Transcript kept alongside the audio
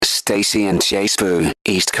Stacey and Jay Spoo,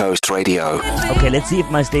 East Coast Radio. Okay, let's see if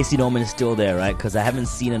my Stacey Norman is still there, right? Because I haven't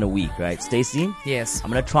seen in a week, right? Stacey? Yes. I'm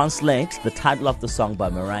going to translate the title of the song by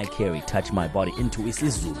Mariah Carey, Touch My Body, into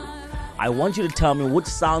isiZulu. I want you to tell me which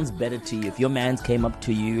sounds better to you. If your man came up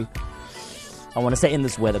to you, I want to say in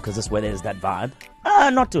this weather, because this weather is that vibe,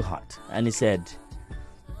 not too hot. And he said,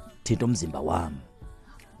 Tito mzimba wam,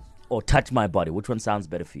 or touch my body. Which one sounds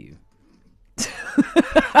better for you?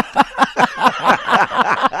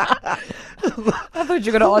 I thought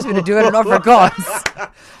you were going to ask me to do it in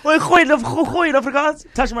Afrikaans. Well, gooi in Afrikaans.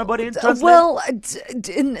 Touch my body. Translate. Well,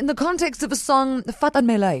 in the context of a song, Fat aan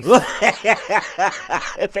my life.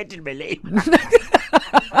 Affected my life.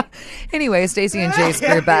 Anyway, Stacey and Jay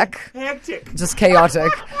Spear back. Hectic. Just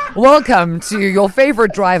chaotic. Welcome to your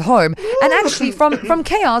favorite drive home. And actually, from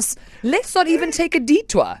chaos, let's not even take a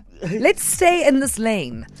detour. Let's stay in this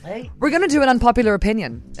lane. We're going to do an unpopular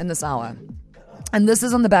opinion in this hour. And this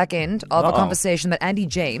is on the back end of a conversation that Andy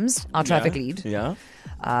James, our traffic lead,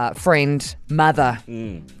 friend, mother,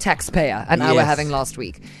 taxpayer, and I were having last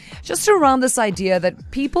week. Just around this idea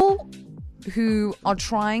that people who are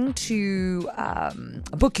trying to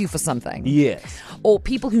book you for something. Yes. Or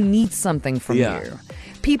people who need something from you.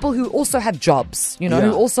 People who also have jobs, you know,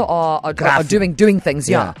 who also are doing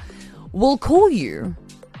things, will call you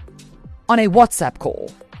on a WhatsApp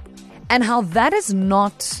call. And how that is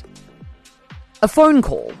not a phone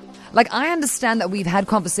call. Like, I understand that we've had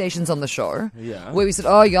conversations on the show where we said,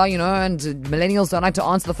 and millennials don't like to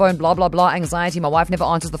answer the phone, blah, blah, blah, anxiety, my wife never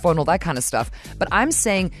answers the phone, all that kind of stuff. But I'm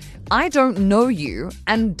saying, I don't know you,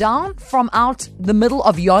 and down from out the middle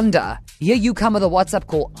of yonder, here you come with a WhatsApp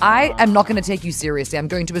call. I am not going to take you seriously. I'm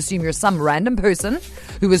going to assume you're some random person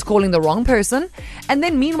who is calling the wrong person. And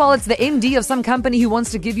then meanwhile, it's the MD of some company who wants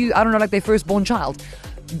to give you, I don't know, like their firstborn child.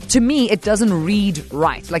 To me, it doesn't read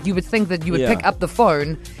right. Like, you would think that you would pick up the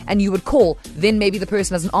phone and you would call. Then maybe the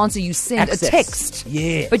person doesn't answer. You send a text.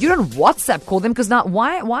 Yeah. But you don't WhatsApp call them, because now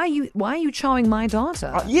why are you chowing my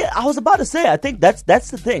data? I was about to say, I think that's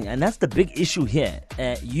the thing, and that's the big issue here.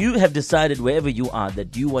 You have decided wherever you are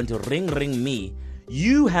that you want to ring me.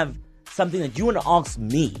 You have something that you want to ask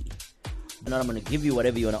me. And I'm going to give you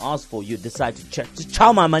whatever you want to ask for. You decide to just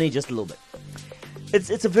chow my money just a little bit.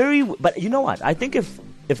 It's a very, but you know what? I think if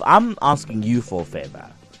I'm asking you for a favor,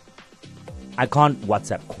 I can't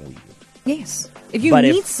WhatsApp call you. Yes. If you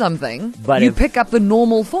need something, you pick up the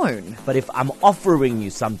normal phone. But if I'm offering you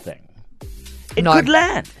something, it No. could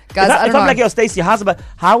land. Guys, I don't if I'm know. like, yo, Stacey,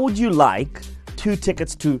 how would you like 2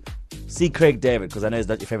 tickets to see Craig David? Because I know he's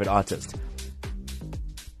not your favorite artist.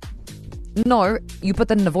 No, you put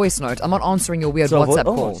that in a voice note. I'm not answering your weird WhatsApp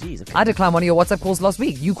call. Geez, okay. I declined one of your WhatsApp calls last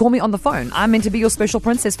week. You call me on the phone. I'm meant to be your special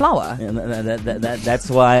princess flower. And that's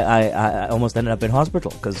why I almost ended up in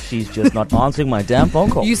hospital, because she's just not answering my damn phone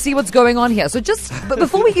call. You see what's going on here. So but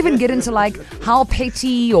before we even get into like how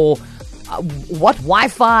petty or what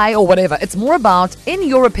Wi-Fi or whatever, it's more about, in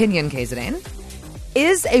your opinion, KZN,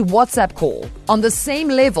 is a WhatsApp call on the same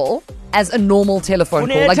level as a normal telephone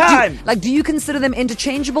call? Do you consider them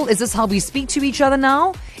interchangeable? Is this how we speak to each other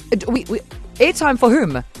now? Airtime for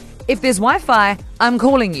whom? If there's Wi-Fi, I'm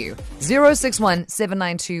calling you. 061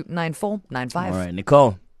 792 9495. All right,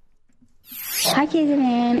 Nicole. Hi,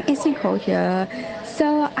 KZN. It's Nicole here.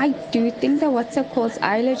 So I do think that WhatsApp calls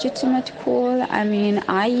are a legitimate call. I mean,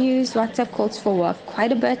 I use WhatsApp calls for work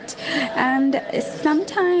quite a bit. And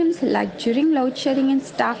sometimes, like during load shedding and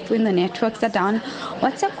stuff, when the networks are down,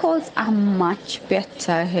 WhatsApp calls are much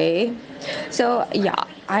better, hey? So, yeah,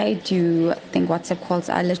 I do think WhatsApp calls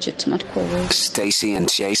are legitimate calls. Stacey and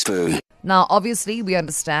Jay Spoo. Now, obviously, we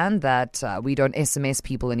understand that we don't SMS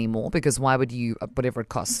people anymore, because why would you, whatever it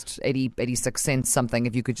costs, 86 cents something,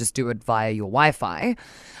 if you could just do it via your Wi-Fi.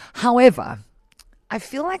 However, I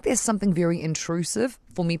feel like there's something very intrusive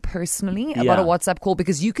for me personally about a WhatsApp call,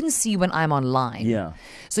 because you can see when I'm online. Yeah.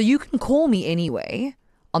 So you can call me anyway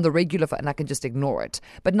on the regular phone and I can just ignore it.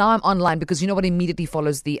 But now I'm online, because you know what immediately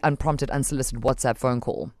follows the unprompted, unsolicited WhatsApp phone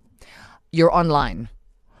call? You're online.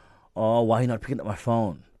 Oh, why are you not picking up my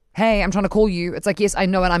phone? Hey, I'm trying to call you. It's like, yes, I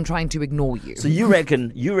know, and I'm trying to ignore you. So you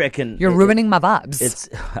reckon you're ruining my vibes. It's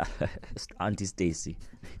Auntie Stacey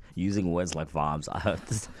using words like vibes.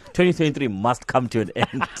 2023 must come to an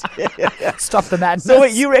end. Stop the madness. So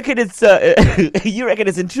wait, you reckon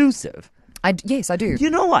it's intrusive? Yes, I do. You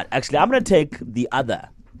know what? Actually, I'm going to take the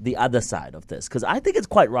other side of this, because I think it's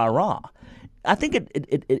quite rah-rah. I think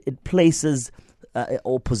it places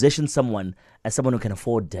or positions someone as someone who can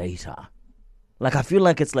afford data. Like, I feel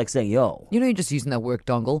like it's like saying, yo. You know, you're just using that work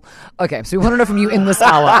dongle. Okay, so we want to know from you in this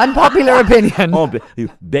hour. Unpopular opinion. Oh,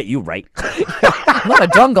 bet you right. Not a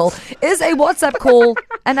dongle. Is a WhatsApp call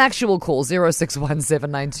an actual call?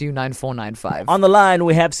 0617929495. On the line,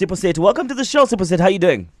 we have Siposet. Welcome to the show, Siposet. How you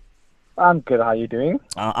doing? I'm good. How you doing?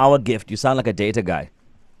 Our gift. You sound like a data guy.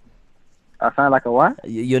 I sound like a what?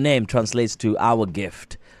 Your name translates to our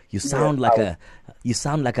gift. You sound like a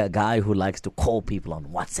guy who likes to call people on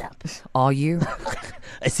WhatsApp. Are you?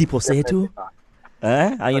 Siposetu?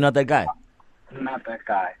 Are you not that guy? Not that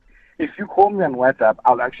guy. If you call me on WhatsApp,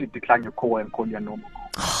 I'll actually decline your call and call you a normal call.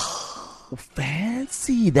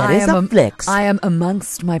 Fancy. That is a flex. I am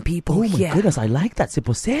amongst my people. Oh my goodness, I like that.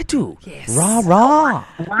 Siposetu. Yes. Rah, rah.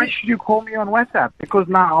 Why should you call me on WhatsApp? Because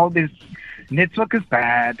now this network is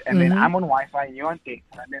bad, and then I'm on Wi-Fi and you're on data,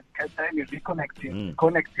 and then time is reconnecting,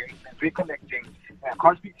 connecting, and reconnecting. And I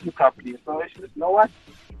can't speak to you properly. So I should, you know what?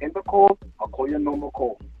 In the call, I'll call you a normal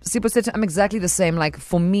call. Siposet, I'm exactly the same. Like,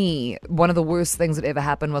 for me, one of the worst things that ever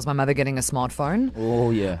happened was my mother getting a smartphone.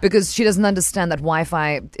 Oh, yeah. Because she doesn't understand that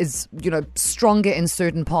Wi-Fi is, stronger in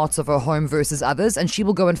certain parts of her home versus others, and she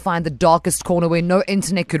will go and find the darkest corner where no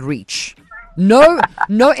internet could reach. No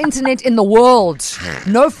internet in the world.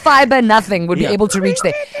 No fiber, nothing would be able to reach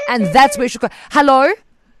there. And that's where she'll go, hello?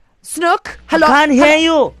 Snook? Hello? I can't hear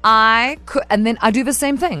you. And then I do the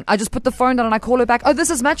same thing. I just put the phone down and I call her back. Oh,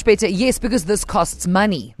 this is much better. Yes, because this costs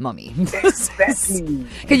money, mommy. Exactly.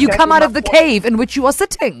 Can you come out of the cave in which you are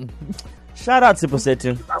sitting? Shout out,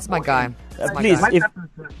 Siposetu. That's my guy. Please,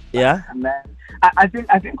 yeah? I think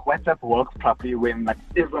WhatsApp works properly when like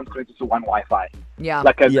everyone's connected to one Wi-Fi. Yeah.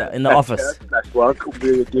 Like in the office. Work,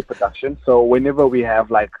 we do production. So whenever we have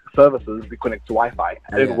like services, we connect to Wi-Fi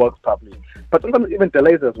and it works properly. But sometimes even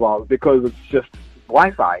delays as well because it's just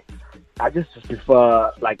Wi-Fi. I just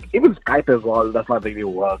prefer like even Skype as well. Does not really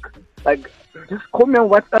work. Like just call me on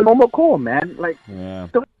WhatsApp, a normal call, man. Like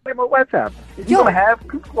don't call me on WhatsApp. If you don't have,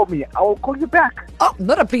 please call me. I will call you back. Oh,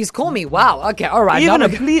 not a please call me. Wow. Okay. All right. Even a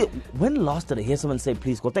please. When last did I hear someone say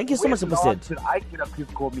please call? Thank you so much, Siposet. Did I get a please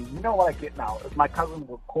call me? You know what I get now? Is my cousin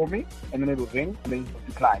will call me and then it will ring and then he will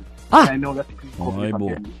decline. And I know that's a please call me.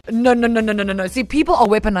 No. See, people are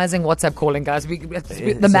weaponizing WhatsApp calling, guys.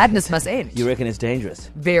 The madness must end. You reckon it's dangerous?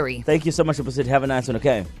 Very. Thank you so much, Siposet. Have a nice one,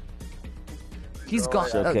 okay? He's gone.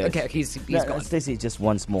 Okay, he's gone. Stacey, just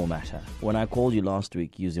one small matter. When I called you last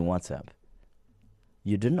week using WhatsApp,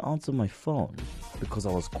 you didn't answer my phone because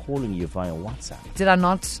I was calling you via WhatsApp. Did I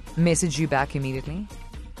not message you back immediately?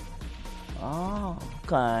 Oh,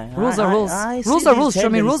 okay. Rules are rules. Rules are rules. Show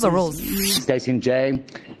me rules are rules. Stacey and Jay,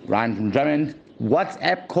 Ryan from Drummond.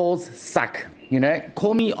 WhatsApp calls suck.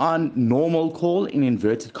 Call me on normal call in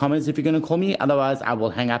inverted commas if you're going to call me. Otherwise, I will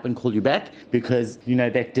hang up and call you back because,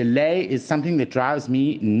 that delay is something that drives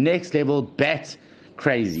me next level bat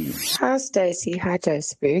crazy. Hi, Stacey. Hi, Joe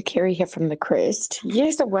Spoo. Kerry here from the Crest.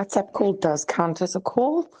 Yes, a WhatsApp call does count as a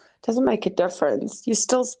call. Doesn't make a difference. You're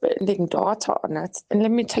still spending data on it. And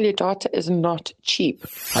let me tell you, data is not cheap.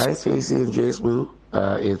 Hi, Stacey and Joe Spoo.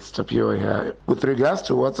 It's Tapio here. With regards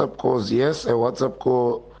to WhatsApp calls, yes, a WhatsApp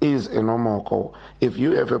call is a normal call. If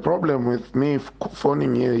you have a problem with me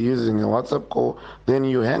phoning you using a WhatsApp call, then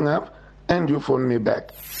you hang up and you phone me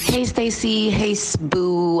back. Hey Stacey, hey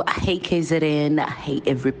Spoo, hey KZN, hey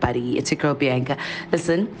everybody. It's your girl Bianca.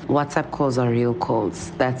 Listen, WhatsApp calls are real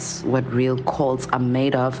calls. That's what real calls are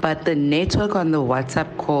made of. But the network on the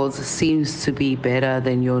WhatsApp calls seems to be better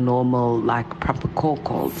than your normal, proper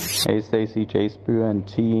calls. Hey Stacey, J Spoo and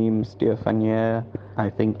team, Stefan here. I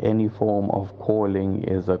think any form of calling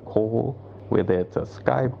is a call, whether it's a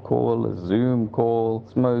Skype call, a Zoom call,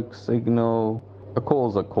 smoke signal. A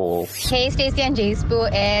call's a call. Hey Stacey and J Spoo,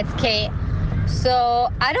 it's Kay. So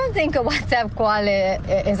I don't think a WhatsApp call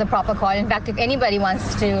is a proper call. In fact, if anybody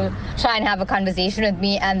wants to try and have a conversation with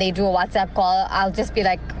me and they do a WhatsApp call, I'll just be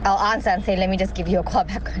like, I'll answer and say, let me just give you a call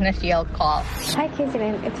back on a real call. Hi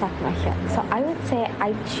KZN, it's Fatma here. So I would say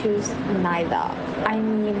I choose neither. I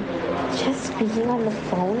mean, just being on the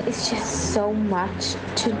phone is just so much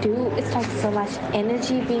to do. It's like so much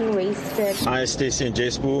energy being wasted. Hi Stacey and J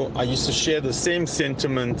Spoo. I used to share the same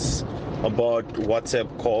sentiments about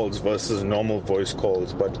WhatsApp calls versus normal voice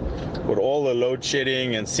calls, but with all the load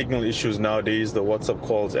shedding and signal issues nowadays, the WhatsApp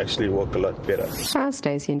calls actually work a lot better. Hi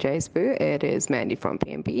Stacey and J Spoo, it is Mandy from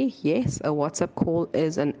PMP. Yes, a WhatsApp call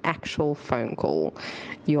is an actual phone call.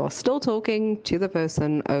 You are still talking to the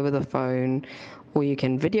person over the phone, or you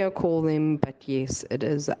can video call them, but yes, it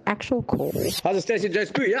is an actual call. Hi, Stacey and J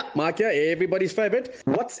Spoo. Yeah, Mark here, everybody's favorite.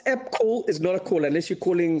 WhatsApp call is not a call unless you're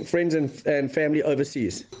calling friends and family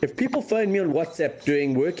overseas. If people phone me on WhatsApp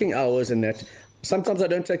during working hours and that, Sometimes I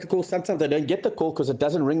don't take a call. Sometimes I don't get the call because it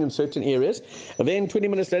doesn't ring in certain areas. And then 20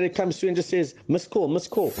 minutes later, it comes through and just says, missed call, missed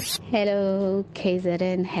call. Hello,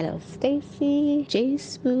 KZN. Hello, Stacy.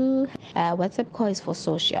 J-Spoo. WhatsApp call is for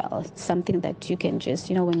social. It's something that you can just,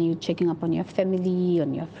 when you're checking up on your family,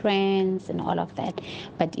 on your friends, and all of that.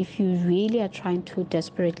 But if you really are trying to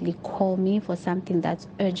desperately call me for something that's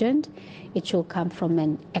urgent, it should come from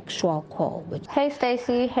an actual call. Hey,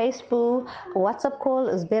 Stacy. Hey, Spoo. WhatsApp call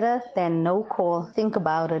is better than no call. Think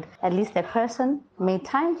about it. At least that person made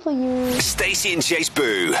time for you. Stacy and J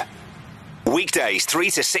Spoo. Weekdays 3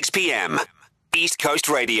 to 6 p.m. East Coast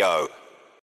Radio.